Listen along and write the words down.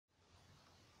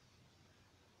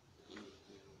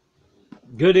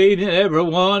Good evening,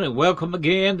 everyone, and welcome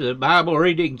again to the Bible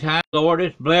reading time. The Lord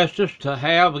has blessed us to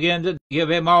have again to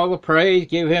give Him all the praise,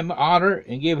 give Him honor,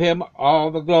 and give Him all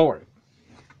the glory.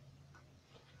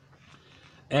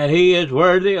 And He is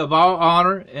worthy of all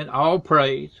honor and all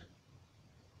praise,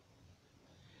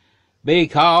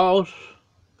 because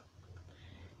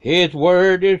His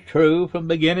word is true from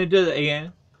beginning to the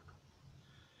end,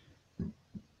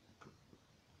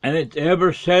 and it's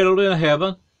ever settled in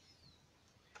heaven,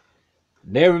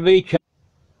 never be changed.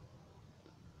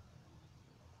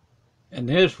 And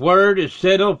this word is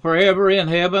settled forever in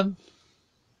heaven,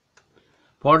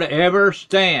 for to ever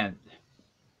stand.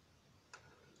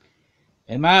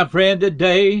 And my friend,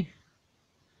 today,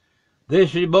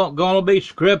 this is going to be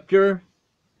scripture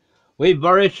we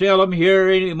very seldom hear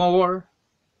anymore,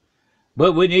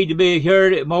 but we need to be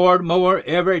hearing it more and more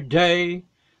every day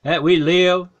that we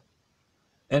live.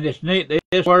 And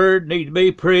this word needs to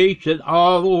be preached in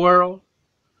all the world,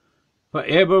 for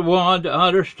everyone to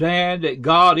understand that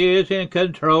God is in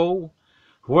control.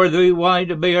 Whether we want Him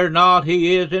to be or not,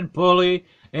 He is in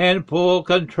full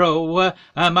control,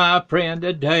 my friend,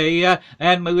 today.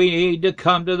 And we need to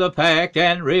come to the fact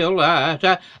and realize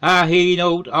He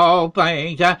knows all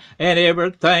things, and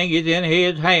everything is in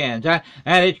His hands,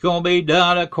 and it's going to be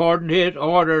done according to His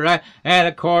order and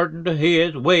according to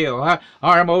His will.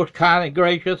 Our most kind and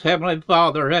gracious Heavenly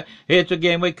Father, it's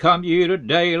again we come to You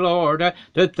today, Lord,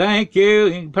 to thank You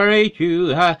and praise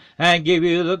You and give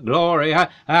You the glory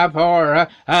for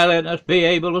letting us be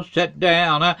able to sit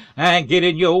down and get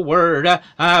in Your word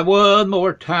one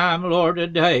more time, Lord,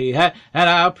 today. And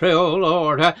I pray, oh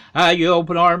Lord, You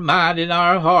open our mind and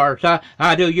our hearts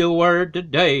to Your word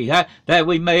today, that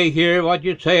we may hear what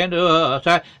You're saying to us.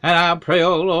 And I pray,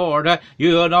 oh Lord,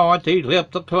 You anoint these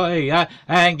lips of clay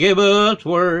and give us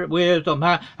wisdom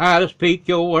to speak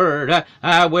Your word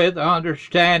with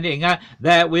understanding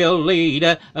that will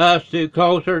lead us to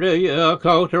closer to You,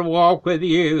 closer walk with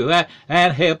You,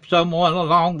 and help someone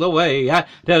along the way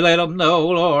to let them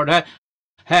know, Lord,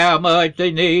 how much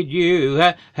they need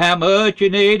You, how much you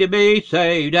need to be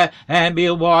saved, and be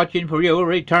watching for Your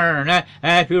return,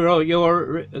 and for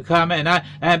Your coming,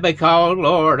 and because,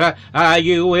 Lord,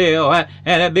 You will, and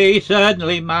it be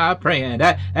suddenly, my friend,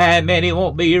 and many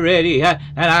won't be ready, and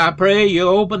I pray You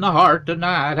open the heart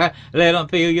tonight, let them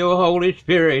feel Your Holy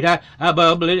Spirit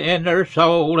bubbling in their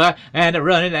soul, and the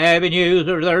running avenues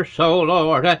of their soul,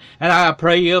 Lord, and I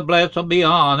pray You bless them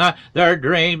beyond their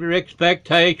dreams or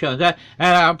expectations,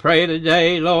 and I pray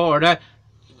today, Lord,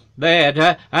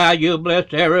 that You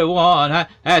bless everyone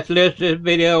that's listening to this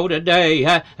video today,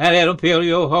 and let them feel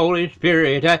Your Holy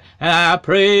Spirit. And I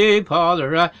pray,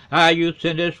 Father, You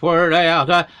send this word out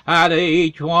to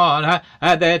each one,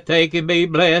 that they can be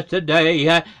blessed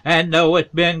today and know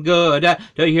it's been good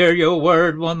to hear Your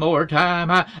word one more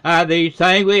time. These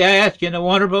things we ask in the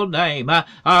wonderful name of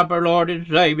our Lord and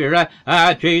Savior,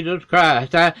 Jesus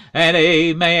Christ, and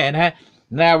amen.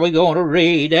 Now we're going to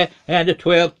read in the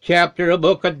 12th chapter of the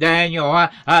book of Daniel,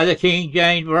 the King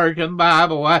James Version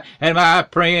Bible. And my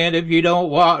friend, if you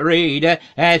don't read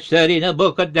and study the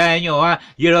book of Daniel,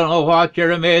 you don't know what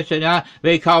you're missing,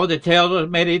 because it tells us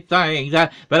many things.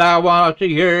 But I want us to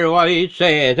hear what he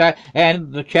says.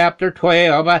 And the chapter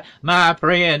 12, my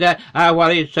friend,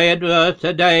 what he said to us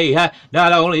today,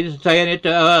 not only is saying it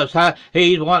to us,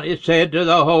 he's what he said to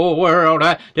the whole world,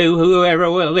 to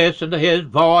whoever will listen to his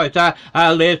voice.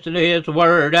 Listen to his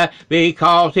word,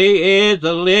 because he is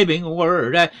the living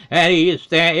word, and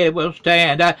it will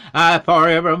stand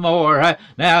forevermore.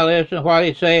 Now listen to what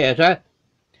he says.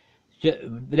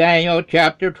 Daniel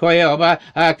chapter 12,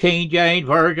 King James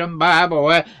Version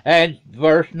Bible, and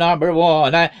verse number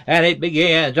 1, and it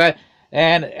begins,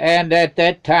 And at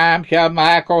that time shall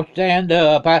Michael stand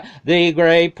up, the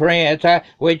great prince,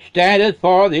 which standeth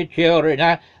for the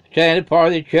children, standeth for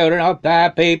the children of Thy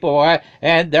people,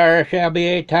 and there shall be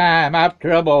a time of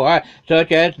trouble,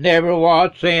 such as never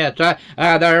was since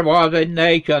there was a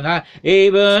nation,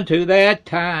 even to that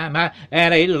time,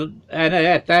 and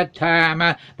at that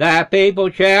time Thy people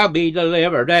shall be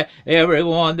delivered,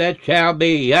 everyone that shall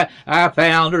be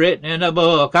found written in the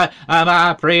book.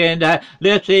 My friend,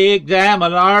 let's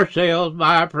examine ourselves,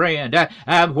 my friend,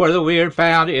 whether we are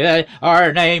found,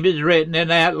 our name is written in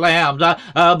that Lamb's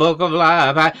book of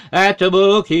life. That's the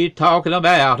book he's talking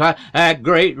about, that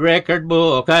great record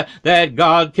book that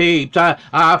God keeps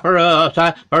for us,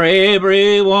 for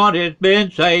everyone has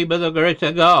been saved by the grace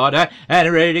of God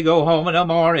and ready to go home in the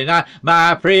morning.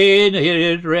 My friend,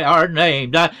 our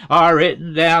names are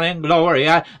written down in glory.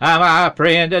 My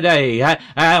friend, today,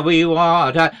 we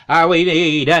want, we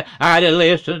need to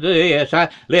listen to this.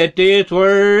 Let this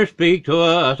word speak to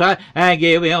us and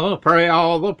give him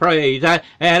all the praise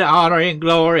and honor and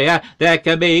glory that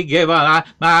can be given,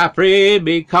 my friend,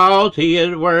 because he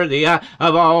is worthy of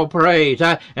all praise.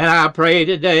 And I pray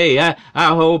today, I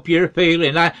hope you're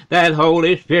feeling that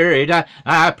Holy Spirit.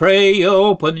 I pray you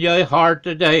open your heart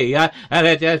today and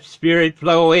let that Spirit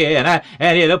flow in,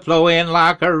 and it'll flow in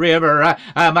like a river.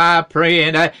 My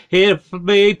friend, it'll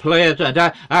be pleasant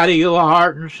out of your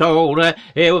heart and soul.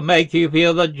 It will make you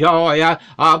feel the joy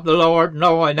of the Lord,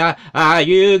 knowing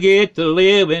you get to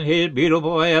live in his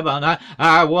beautiful heaven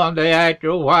one day after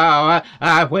a while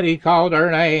when he called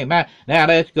our name. Now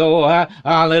let's go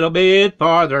a little bit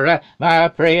farther, my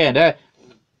friend,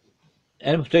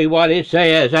 and see what it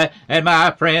says. And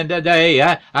my friend, today,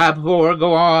 before I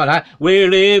go on, we're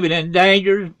living in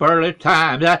dangerous, perilous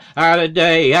times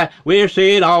today. We're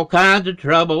seeing all kinds of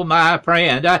trouble, my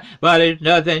friend, but it's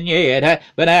nothing yet.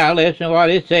 But now listen to what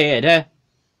it said.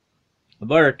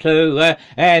 Verse 2,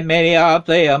 and many of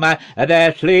them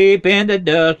that sleep in the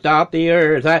dust of the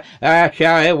earth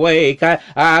shall awake,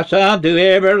 some to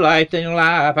everlasting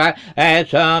life, and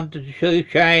some to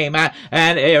shame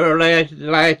and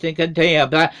everlasting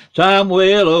contempt. Some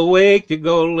will awake to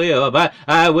go live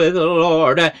with the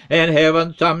Lord in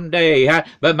heaven someday.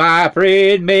 But my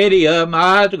friend, many of them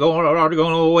are going to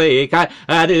awake.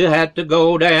 I do have to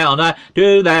go down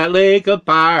to that lake of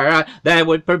fire that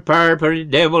was prepared for the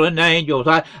devil and angels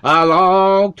a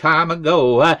long time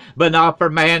ago, but not for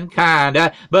mankind.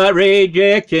 But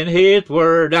rejecting his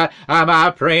word,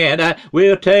 my friend,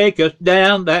 will take us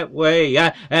down that way.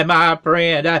 And my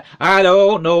friend, I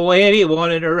don't know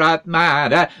anyone in the right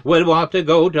mind would want to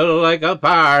go to the lake of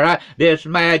fire. Just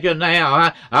imagine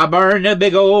now, I burn a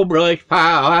big old brush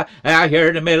pile out here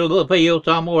in the middle of the field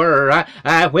somewhere.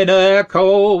 When the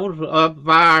coals of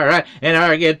fire and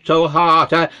air get so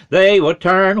hot, they will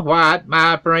turn white,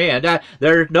 my friend.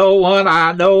 There's no one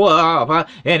I know of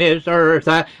in this earth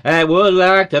that would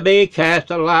like to be cast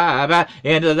alive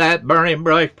into that burning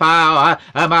brush pile,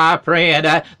 my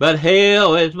friend. But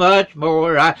hell is much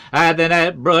more than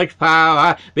that brush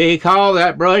pile, because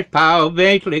that brush pile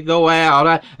eventually go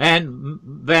out and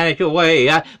vanish away.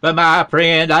 But my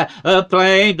friend, the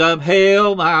flames of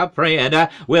hell, my friend,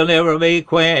 will never be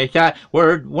quenched.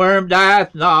 Worm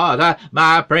dieth not,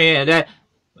 my friend.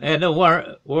 And the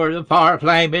the fire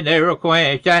flame be never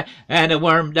quenched, and the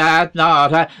worm dieth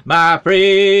not. My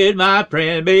friend,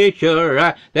 be sure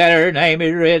that her name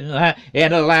is written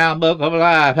in the Lamb Book of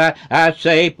Life,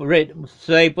 safe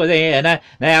within.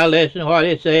 Now listen to what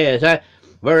it says.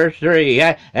 Verse 3,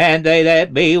 and they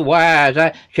that be wise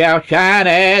shall shine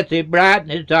as the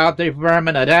brightness of the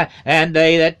firmament, and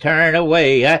they that turn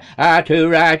away to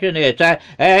righteousness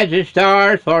as the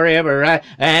stars forever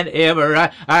and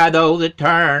ever. Those that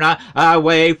turn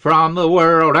away from the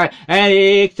world and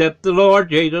accept the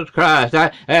Lord Jesus Christ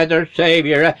as their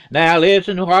Savior. Now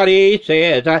listen to what he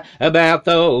says about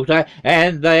those,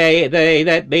 and they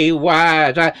that be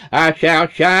wise shall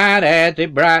shine as the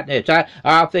brightness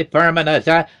of the firmament.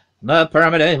 The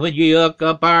firmament, when you look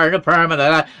up there in the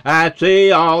firmament, I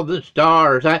see all the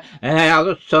stars and how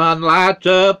the sun lights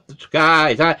up the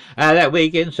skies that we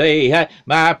can see.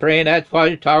 My friend, that's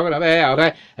what he's talking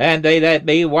about. And they that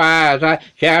be wise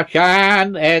shall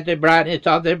shine as the brightness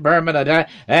of the firmament,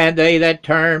 and they that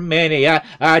turn many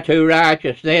to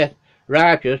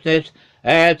righteousness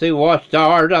as the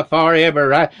watchstars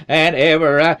forever and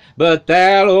ever. But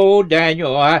thou, O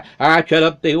Daniel, I shut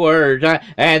up the words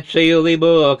and seal the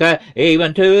book,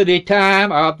 even to the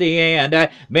time of the end.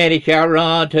 Many shall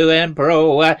run to and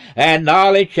fro, and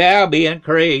knowledge shall be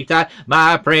increased.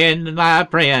 My friend,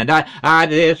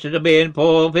 this is being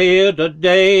fulfilled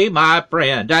today, my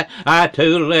friend. To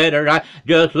the letter.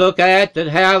 Just look at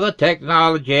how the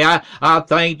technology of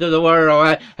things of the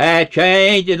world has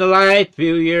changed in the last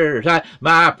few years.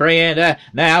 My friend,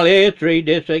 now let's read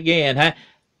this again.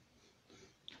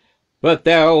 But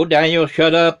thou, Daniel,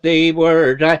 shut up the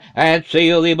words and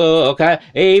seal the book,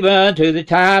 even to the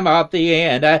time of the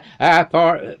end.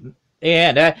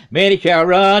 end. Many shall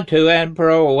run to and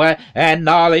fro, and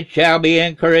knowledge shall be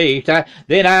increased.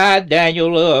 Then I,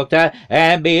 Daniel, looked,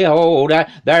 and behold,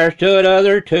 there stood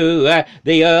other two,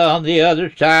 on the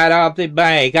other side of the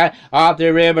bank of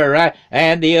the river,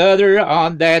 and the other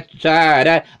on that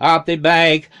side of the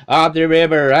bank of the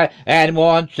river. And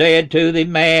one said to the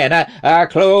man,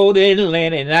 clothed in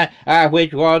linen,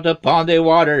 which was upon the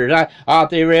waters of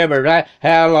the river,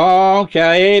 how long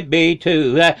shall it be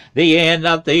to the end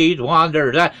of these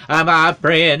wonders? My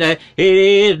friend, it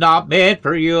is not meant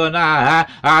for you and I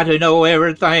to know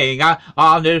everything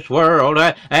on this world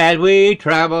as we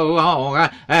travel along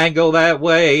and go that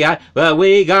way, but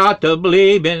we got to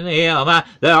believe in Him,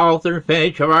 the author and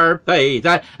finisher of our faith,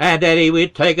 and that He will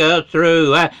take us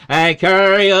through and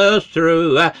carry us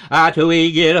through till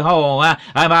we get home.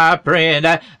 My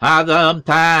friend,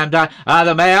 sometimes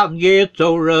the mountain gets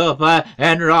so rough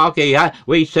and rocky,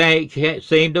 we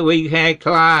can't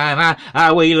climb.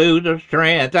 We lose our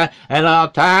strength, and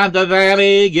sometimes the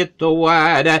valley gets so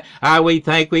wide, we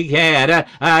think we can't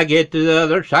get to the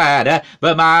other side.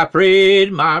 But my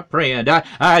friend,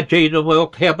 Jesus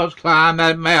will help us climb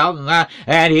that mountain,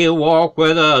 and He'll walk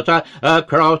with us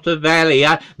across the valley,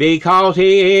 because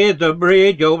He is the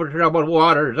bridge over troubled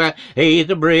waters. He's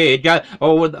the bridge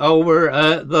over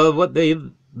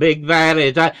the big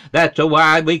valleys that's so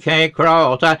wide we can't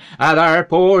cross.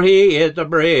 Therefore He is the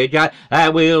bridge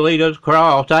that will lead us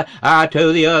across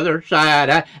to the other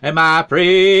side. And my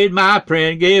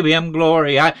friend, give Him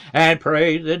glory and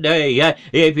praise today.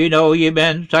 If you know you've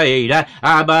been saved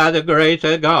by the grace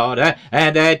of God,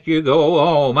 and that you go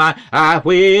home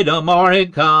when the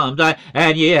morning comes,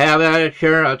 and you have that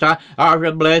assurance of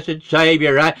the blessed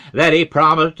Savior that He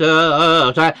promised to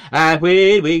us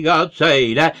when we got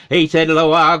saved. He said,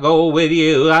 Lo, I'll go with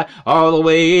you all the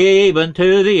way even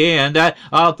to the end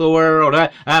of the world.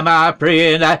 My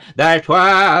friend, that's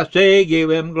why I say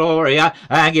give Him glory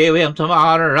and give Him some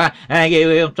honor and give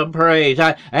Him some praise,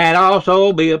 and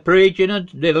also be a preaching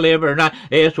and delivering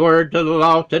His word to the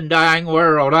lost and dying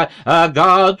world.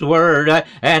 God's word,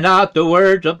 and not the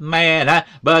words of man,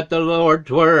 but the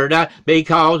Lord's word,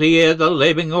 because He is the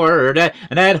living word, and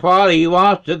that's what He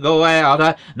wants to go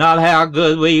out, not how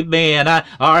good we've been or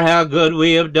how good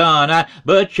we have done,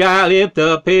 but shall lift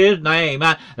up His name,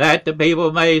 that the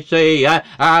people may see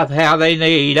how they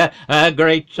need a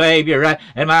great Savior.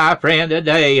 And my friend,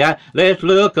 today, let's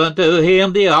look unto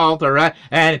Him, the author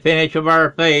and finisher of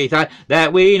our faith,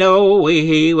 that we know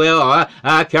He will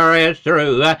carry us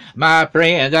through. My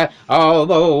friend,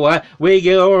 although we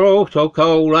get so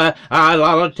cold a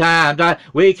lot of times,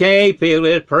 we can't feel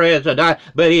His presence,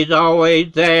 but He's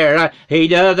always there. He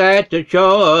does that to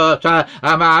show us,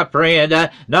 my friend,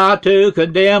 not to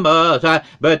condemn us,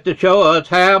 but to show us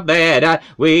how bad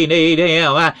we need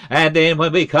Him. And then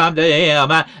when we come to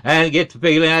Him and get the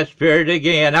feeling that Spirit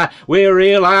again, we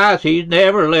realize He's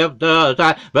never left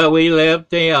us, but we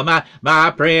left Him.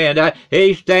 My friend,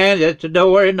 He stands at the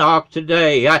door and knocks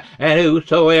today, and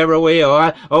whosoever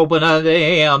will open unto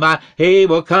Him, He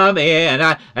will come in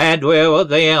and dwell with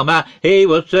them. He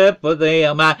will sit with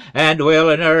them and dwell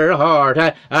in their heart.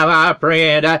 My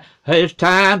friend, it's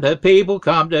time that people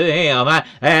come to Him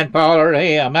and follow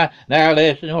Him. Now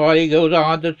listen to what He goes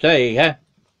on to say.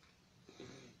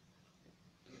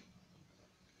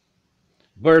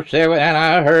 Verse 7, and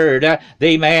I heard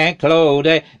the man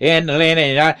clothed in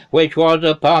linen, which was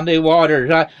upon the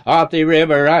waters of the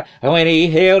river, when he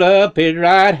held up his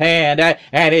right hand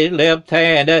and his left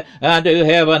hand unto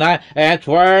heaven, and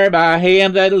swore by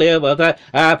Him that liveth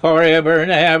forever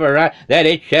and ever, that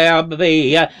it shall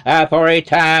be for a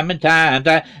time and times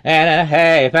and a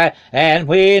half, and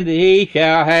when He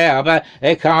shall have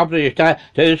accomplished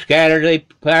to scatter the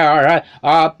power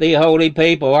of the holy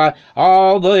people,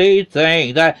 all these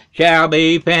things shall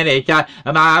be finished.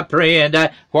 My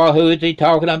friend, well, who is He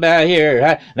talking about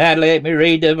here? Now let me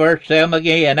read the verse 7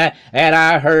 again. And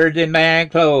I heard the man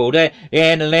clothed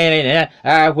in linen,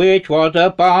 which was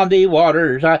upon the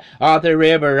waters of the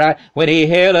river, when he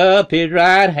held up his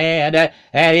right hand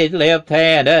and his left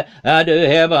hand unto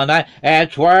heaven,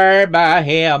 and swore by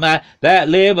Him that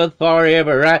liveth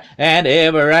forever and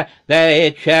ever, that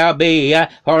it shall be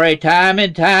for a time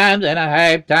and times and a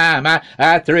half time,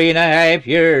 3.5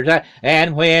 years,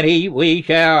 and when we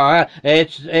shall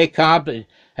it's accomplished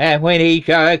And when he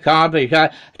shall accomplish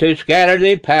to scatter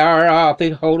the power of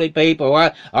the holy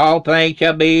people, all things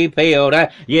shall be filled.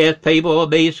 Yes, people will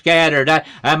be scattered.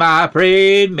 My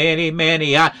friend,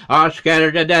 many are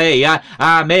scattered today.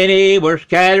 Many were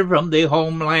scattered from the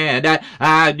homeland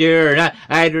during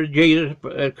after Jesus'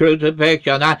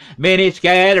 crucifixion. Many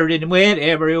scattered and went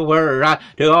everywhere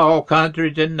to all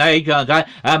countries and nations.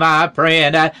 My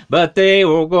friend, but they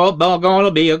were going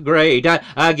to be a great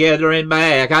gathering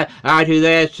back to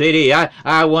that city.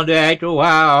 I wonder after a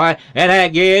while, and that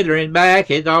gathering back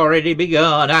has already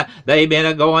begun. They've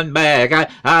been going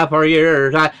back for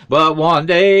years, but one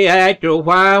day after a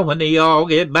while, when they all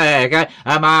get back,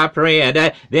 my friend,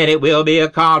 then it will be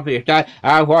accomplished.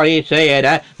 What he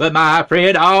said, but my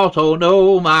friend also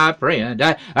know, my friend,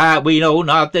 we know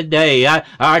not the day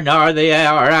nor the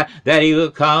hour that he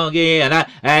will come again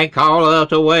and call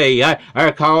us away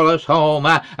or call us home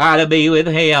to be with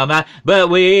him. But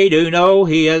we do know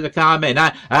he is coming.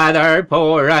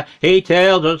 Therefore, he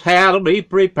tells us how to be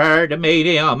prepared to meet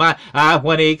him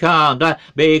when he comes,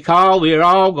 because we're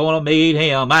all going to meet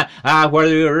him, whether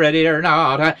we're ready or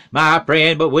not, my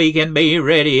friend. But we can be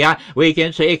ready. We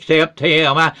can accept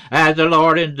him as the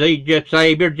Lord and the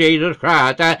Savior Jesus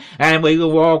Christ, and we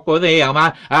will walk with him.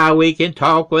 We can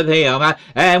talk with him,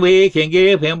 and we can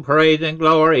give him praise and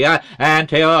glory, and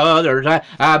tell others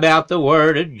about the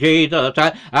word of Jesus,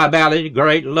 about his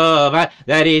great love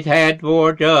that he's had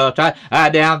towards us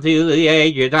down through the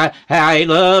ages, how he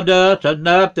loved us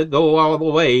enough to go all the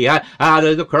way out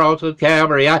of the cross of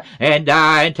Calvary and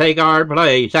die and take our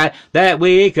place, that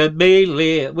we could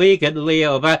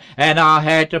live and not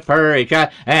have to perish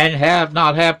and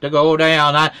not have to go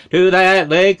down to that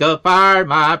lake of fire,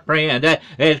 my friend.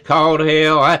 It's called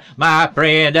hell, my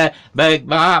friend. But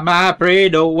my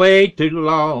friend, don't wait too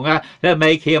long to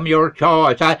make him your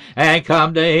choice and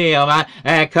come to him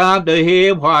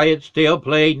while it's still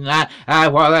pleading,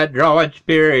 while that drawing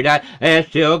spirit is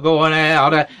still going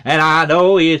out. And I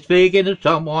know he's speaking to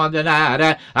someone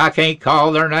tonight. I can't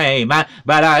call their name,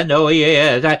 but I know he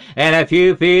is. And if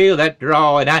you feel that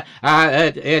drawing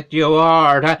at your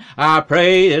heart, I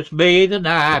pray this be the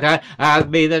night,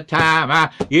 be the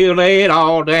time you lay it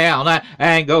all down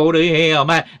and go to him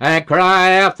and cry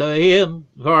after him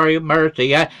for your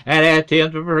mercy and ask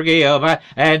him to forgive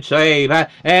and save,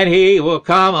 and he will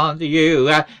come unto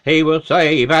you. He will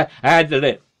save and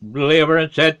deliver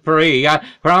and set free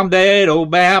from that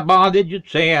old bondage of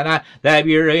sin that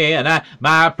you're in,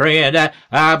 my friend.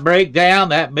 Break down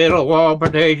that middle wall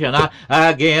partition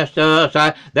against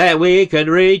us, that we could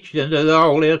reach into the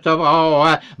holiest of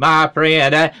all, my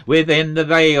friend, within the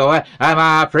veil,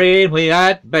 my friend. With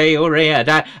that veil rent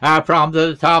from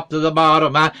the top to the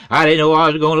bottom, I didn't know I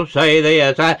was going to say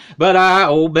this, but I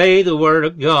obey the word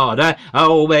of God. I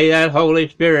obey that Holy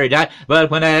Spirit. But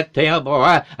when that temple,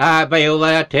 I veil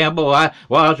that temple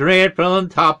was rent from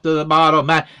the top to the bottom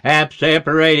and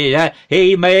separated,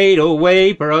 he made a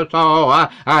way for us all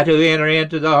to enter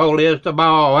into the holiest of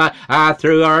all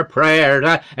through our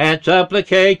prayers and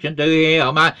supplication to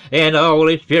him in the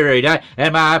Holy Spirit.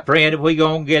 And my friend, if we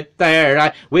gonna get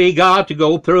there, we got to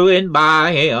go through and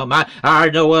by him.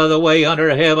 There's no other way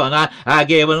under heaven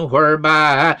given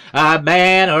whereby a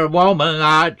man or woman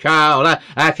or child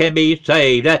can be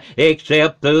saved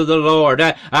except through the Lord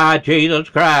Jesus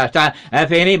Christ.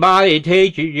 If anybody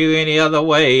teaches you any other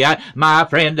way, my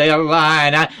friend, they're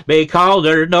lying, because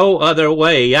there's no other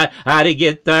way to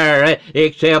get there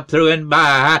except through and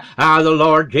by the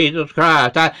Lord Jesus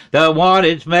Christ, the one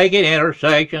that's making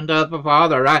intercession to the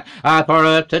Father for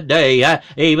us today,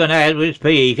 even as we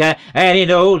speak. And he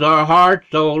knows our heart,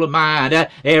 soul, and mind,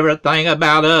 everything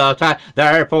about us.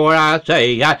 Therefore I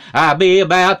say, be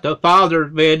about the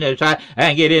Father's business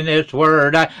and get in this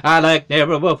word like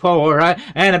never before,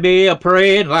 and be a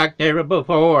praying like never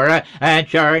before, and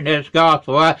sharing this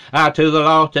gospel to the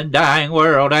lost and dying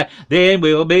world. Then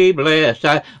we'll be blessed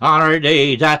on our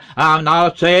days. I'm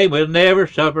not saying we'll never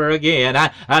suffer again.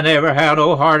 I never had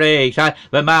no heartaches,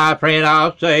 but my friend,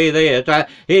 I'll say this.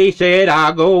 He said,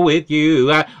 I'll go with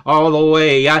you all the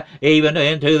way, even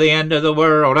into the end of the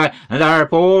world. And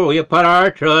therefore we put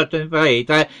our trust and faith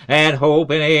and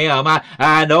hope in him.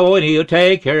 I know he'll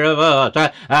take care of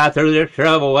us through this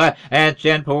trouble and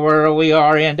sinful world we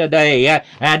are in today,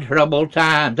 and troubled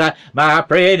times. My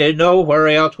friend, there's nowhere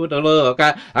else to look,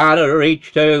 how to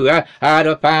reach to, how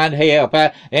to find help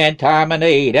in time of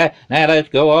need. Now let's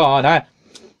go on.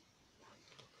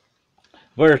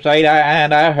 Verse 8,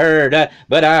 and I heard,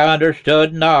 but I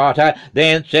understood not.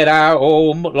 Then said I,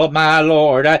 O my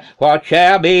Lord, what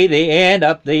shall be the end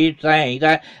of these things?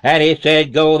 And he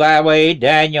said, Go thy way,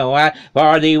 Daniel,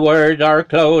 for the words are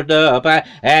closed up,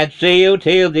 and sealed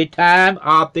till the time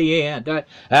of the end.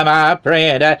 My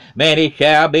friend, many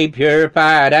shall be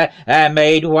purified, and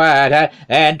made white,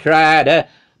 and tried,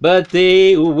 but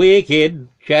the wicked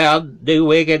shall do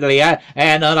wickedly,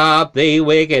 and none of the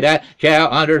wicked shall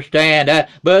understand,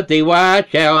 but the wise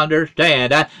shall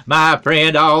understand. My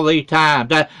friend, all these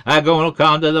times are going to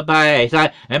come to the pass,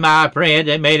 and my friend,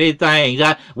 in many things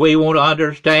we won't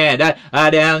understand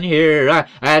down here.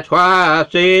 That's why I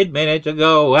said minutes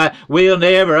ago, we'll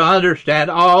never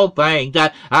understand all things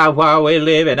while we're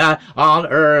living on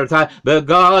earth, but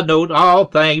God knows all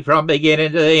things from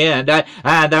beginning to the end,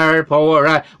 and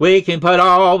therefore we can put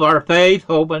all of our faith,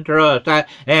 hope, and trust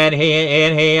in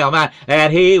Him,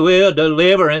 and He will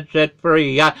deliver and set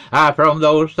free from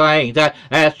those things that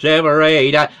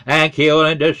separate and kill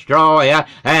and destroy,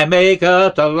 and make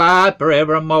us alive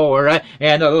forevermore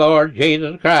in the Lord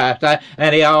Jesus Christ.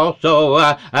 And He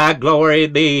also, glory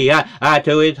be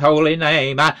to His holy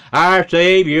name, our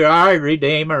Savior, our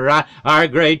Redeemer, our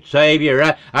great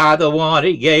Savior, the one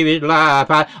He gave His life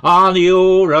on the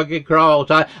old rugged cross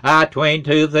between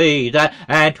two thieves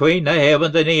and between the heavens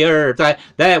and the earth,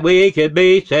 that we could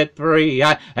be set free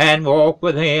and walk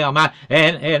with Him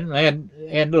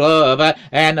and love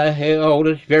and the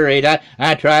Holy Spirit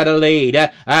and try to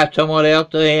lead someone else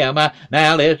to Him.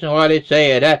 Now listen what it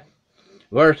said.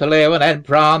 Verse 11, and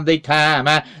from the time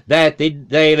that the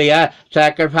daily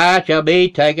sacrifice shall be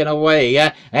taken away,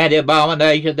 and the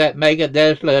abomination that maketh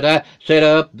desolate set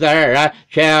up there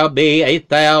shall be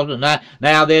 1,000.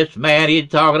 Now this man he's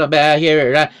talking about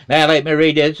here, now let me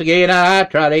read this again. I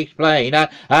try to explain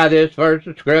this verse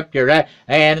of Scripture.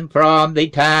 And from the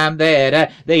time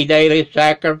that the daily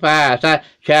sacrifice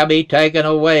shall be taken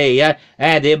away,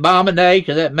 and the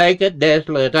abomination that maketh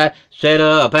desolate set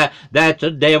up. That's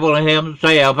the devil himself,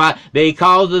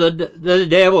 because the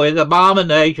devil is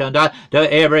abomination to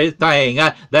everything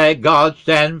that God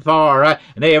stands for,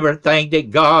 and everything that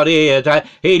God is.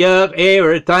 He does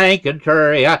everything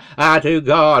contrary to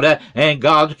God and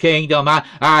God's kingdom,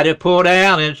 to pull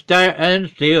down and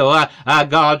steal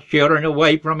God's children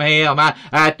away from Him,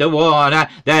 at the one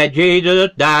that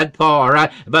Jesus died for.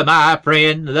 But my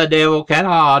friend, the devil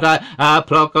cannot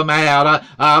pluck them out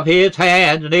of His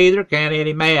hands, neither can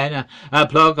any man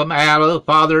pluck them out of the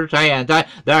Father's hands.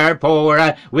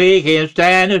 Therefore, we can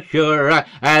stand assured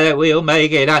that we'll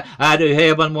make it to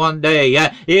heaven one day,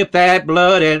 if that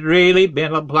blood has really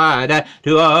been applied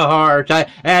to our hearts,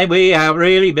 and we have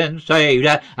really been saved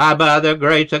by the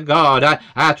grace of God.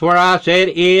 That's where I said,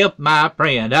 if, my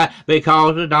friend,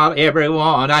 because it's not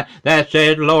everyone that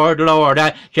says, Lord, Lord,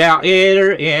 shall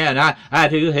enter in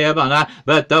to heaven,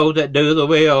 but those that do the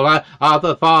will of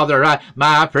the Father.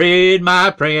 My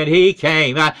friend, He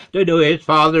came to do His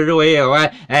Father's will,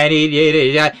 and He did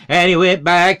it, and He went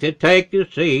back to take the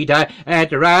seat at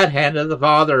the right hand of the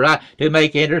Father to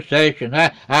make intercession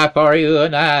for you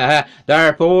and I.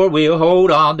 Therefore, we'll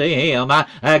hold on to Him,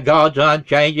 God's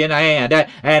unchanging hand,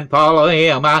 and follow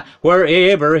Him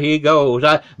wherever He goes,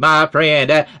 my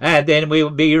friend, and then we'll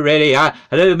be ready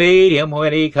to meet Him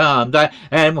when He comes.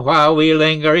 And while we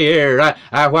linger here,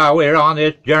 while we're on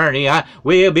this journey,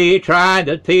 we'll be trying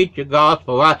to teach the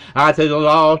gospel to the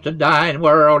lost and dying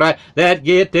world, that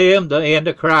get them the end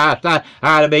of Christ,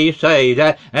 to be saved,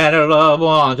 and their loved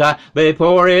ones,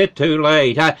 before it's too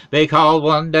late, because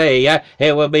one day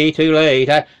it will be too late.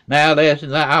 Now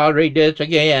listen, I'll read this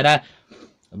again.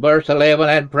 Verse 11,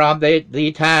 and from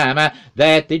the time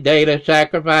that the daily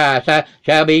sacrifice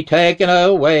shall be taken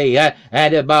away,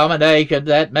 and the abomination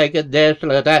that maketh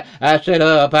desolate set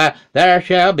up, there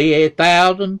shall be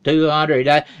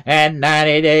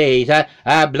 1,290 days.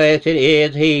 Blessed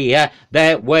is he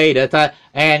that waiteth,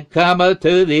 and cometh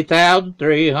to the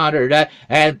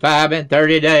 1,335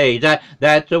 days.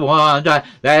 That's the ones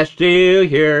that's still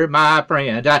here, my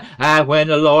friend, when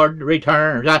the Lord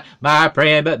returns, my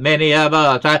friend. But many of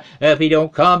us, if He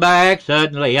don't come back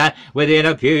suddenly within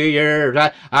a few years,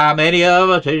 many of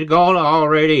us is going to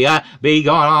already be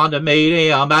gone on to meet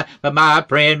Him. But my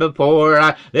friend,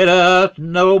 before let us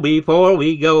know before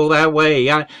we go that way,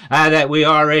 that we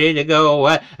are ready to go,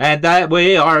 and that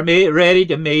we are ready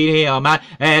to meet Him.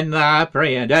 And my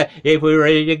friend, if we're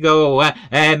ready to go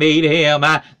and meet Him,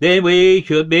 then we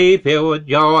should be filled with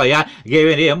joy,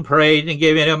 giving Him praise and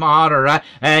giving Him honor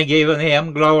and giving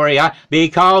Him glory,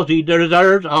 because He deserves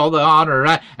deserves all the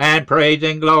honor and praise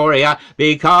and glory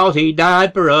because he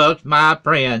died for us, my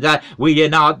friends. We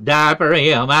did not die for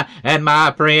him, and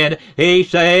my friend, he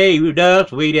saved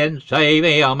us. We didn't save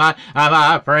him,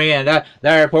 my friend.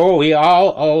 Therefore, we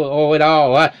all owe it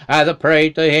all as a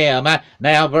praise to him.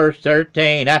 Now, verse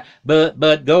 13.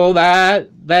 But go thou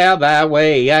thy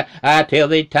way till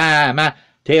the time,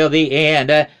 till the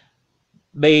end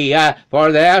be,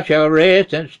 for thou shalt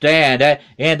rest and stand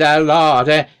in thy lot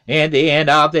in the end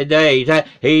of the days.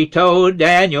 He told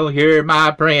Daniel, here,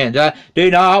 my friends, do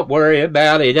not worry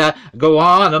about it. Go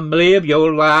on and live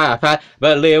your life,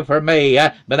 but live for me.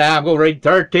 But I'm going to read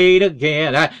 13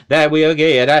 again. That we'll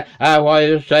get what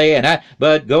it's saying.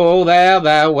 But go thou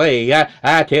thy way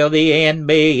till the end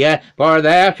be, for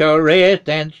thou shalt rest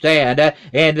and stand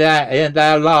in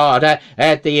thy lot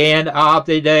at the end of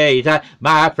the days.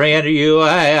 My friend, you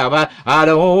have.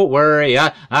 Don't worry,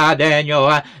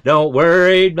 Daniel. Don't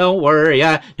worry.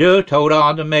 Just hold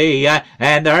on to me,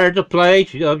 and there's a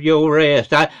place of your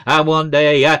rest. One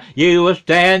day you will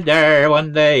stand there.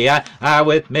 One day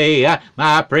with me,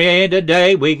 my friend.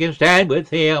 Today we can stand with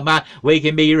him. We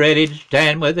can be ready to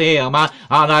stand with him on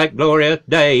that glorious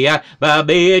day. By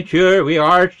being sure we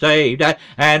are saved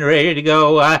and ready to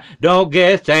go. Don't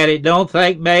guess at it. Don't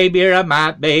think maybe or I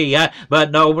might be, but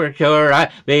know for sure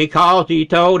because he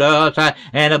told us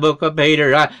in the book of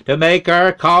Peter to make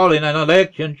our calling and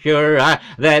election sure,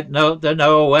 that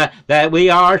that we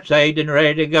are saved and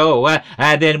ready to go,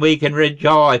 and then we can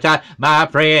rejoice, my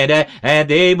friend, and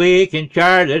then we can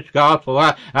share this gospel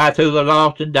to the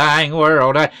lost and dying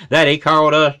world that he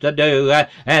called us to do,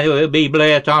 and we'll be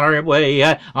blessed on our way,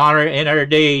 in our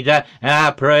deeds. And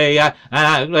I pray,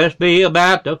 let's be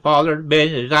about the Father's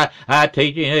business,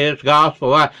 teaching his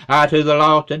gospel to the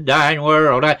lost and dying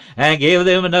world, and give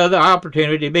them another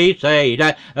opportunity to be saved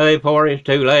before it's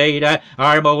too late.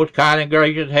 Our most kind and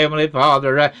gracious Heavenly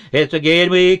Father, it's again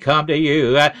we come to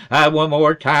you one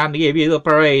more time to give you the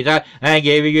praise and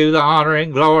give you the honor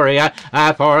and glory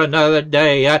for another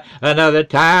day, another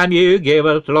time you give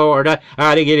us, Lord, to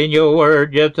get in your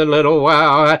word just a little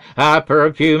while, for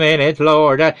a few minutes,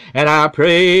 Lord. And I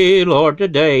pray, Lord,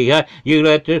 today you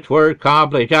let this word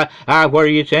accomplish where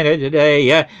you sent it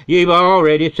today. You've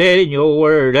already said in your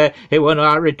word it will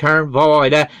not return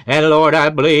void. And Lord, I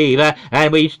believe,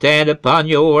 and we stand upon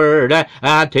your word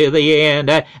until the end.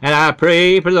 And I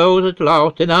pray for those that's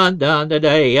lost and undone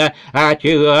today, that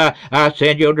you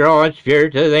send your drawing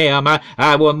spirit to them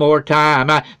one more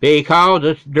time, because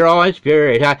the drawing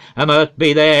spirit must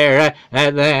be there,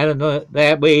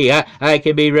 that we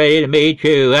can be ready to meet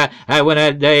you when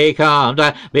that day comes,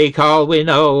 because we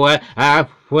know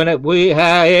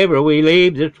however we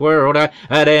leave this world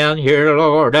down here,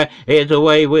 Lord, is the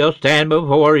way we'll stand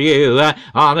before you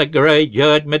on the great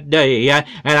judgment day. And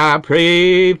I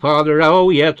pray, Father, oh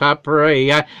yes, I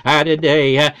pray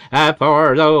today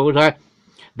for those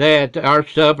that are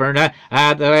suffering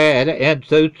and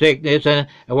through sickness and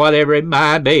whatever it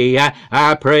might be.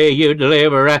 I pray you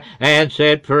deliver and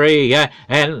set free.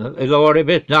 And Lord, if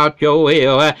it's not your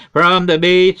will from to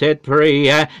be set free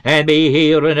and be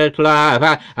healed in this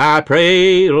life, I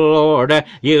pray, Lord,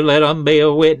 you let them be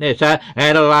a witness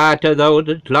and a light to those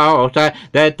that's lost,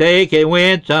 that they can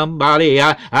win somebody,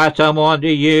 someone to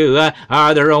you,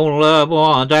 or their own loved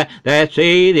ones, that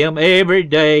see them every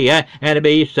day and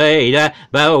be saved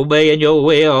by obeying your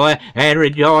will and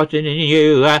rejoicing in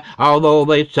you, although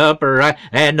they suffer,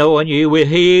 and knowing you will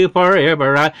heal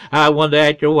forever. I wonder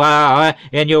at your while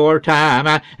in your time,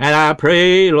 and I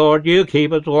pray, Lord, you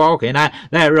keep us walking.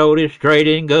 That road is straight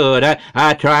and good.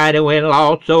 I try to win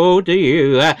lost souls to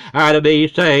you, to be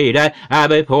saved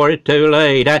before it's too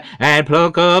late, and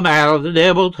pluck them out of the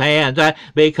devil's hands,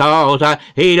 because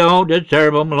he don't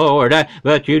deserve them, Lord,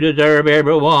 but you deserve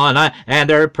everyone and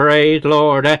their praise,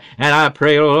 Lord. And I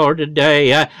pray, Lord,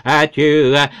 today at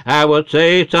you, I will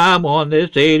save someone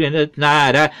this evening, this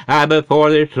night,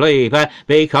 before they sleep,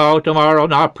 because tomorrow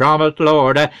not promised,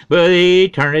 Lord, but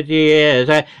eternity is.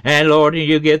 And Lord,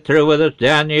 you get through with us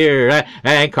down here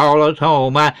and call us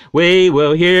home, we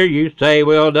will hear you say,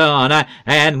 well done.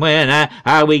 And when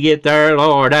we get there,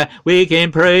 Lord, we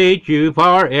can praise you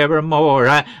forevermore,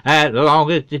 as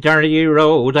long as eternity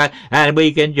rolls, and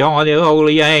we can join the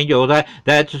holy angels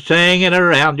that's singing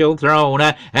around your throne,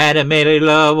 and the many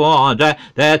loved ones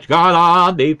that's gone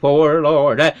on before,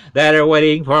 Lord, that are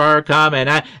waiting for our coming.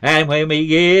 And when we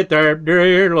get there,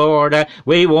 dear Lord,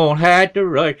 we won't have to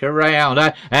rush around,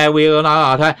 and we'll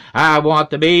not. I want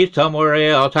to be somewhere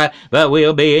else, but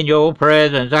we'll be in your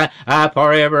presence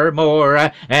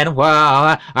forevermore. And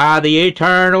while the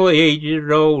eternal ages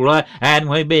roll, and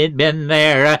we've been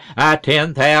there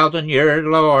 10,000 years,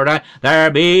 Lord,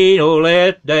 there be no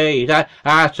less days.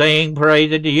 I sing praise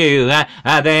to you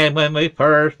than when we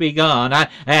first begun.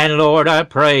 And Lord, I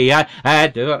pray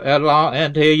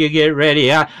until you get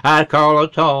ready, I call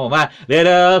us home. Let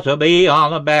us be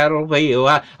on the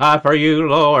battlefield for you,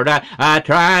 Lord. I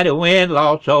try to win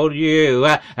lost souls to you,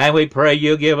 and we pray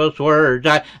you give us words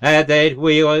that they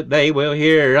will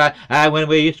hear when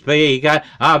we speak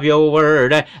of your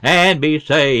word and be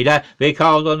saved.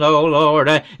 Because I know,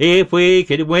 Lord, if we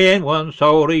could win one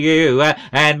soul to you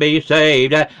and be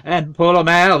saved and pull them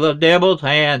out of the devil's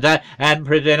hands and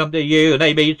present them to you,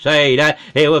 they be saved,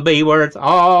 it would be worth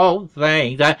all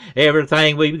things,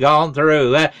 everything we've gone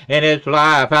through in this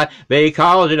life,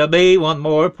 because it'll be one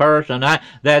more person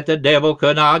that the devil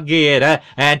could not get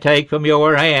and take from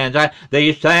your hands.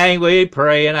 These things we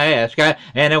pray and ask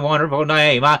in a wonderful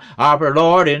name of our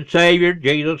Lord and Savior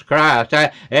Jesus Christ.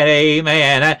 And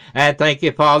amen. And thank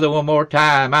you, Father, one more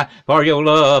time for your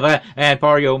love and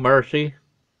for your mercy.